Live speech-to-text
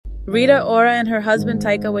Rita Ora and her husband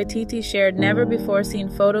Taika Waititi shared never-before-seen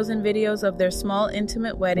photos and videos of their small,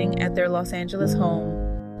 intimate wedding at their Los Angeles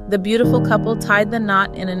home. The beautiful couple tied the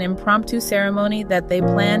knot in an impromptu ceremony that they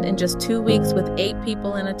planned in just 2 weeks with 8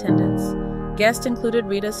 people in attendance. Guests included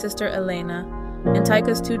Rita's sister Elena and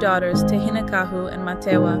Taika's 2 daughters, Tehina Kahu and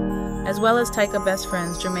Matewa, as well as Taika best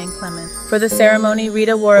friends Jermaine Clement. For the ceremony,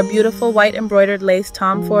 Rita wore a beautiful white embroidered lace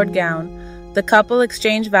Tom Ford gown. The couple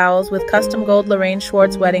exchanged vows with custom gold Lorraine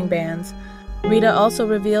Schwartz wedding bands. Rita also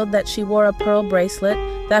revealed that she wore a pearl bracelet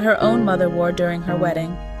that her own mother wore during her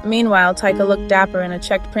wedding. Meanwhile, Taika looked dapper in a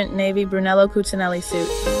checked print navy Brunello Cucinelli suit.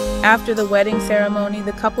 After the wedding ceremony,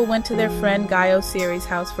 the couple went to their friend Guy Oseari's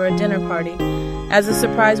house for a dinner party. As a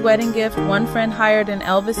surprise wedding gift, one friend hired an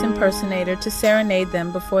Elvis impersonator to serenade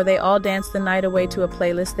them before they all danced the night away to a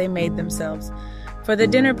playlist they made themselves. For the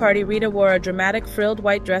dinner party, Rita wore a dramatic frilled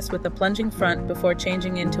white dress with a plunging front before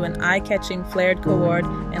changing into an eye-catching flared cord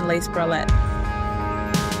and lace bralette.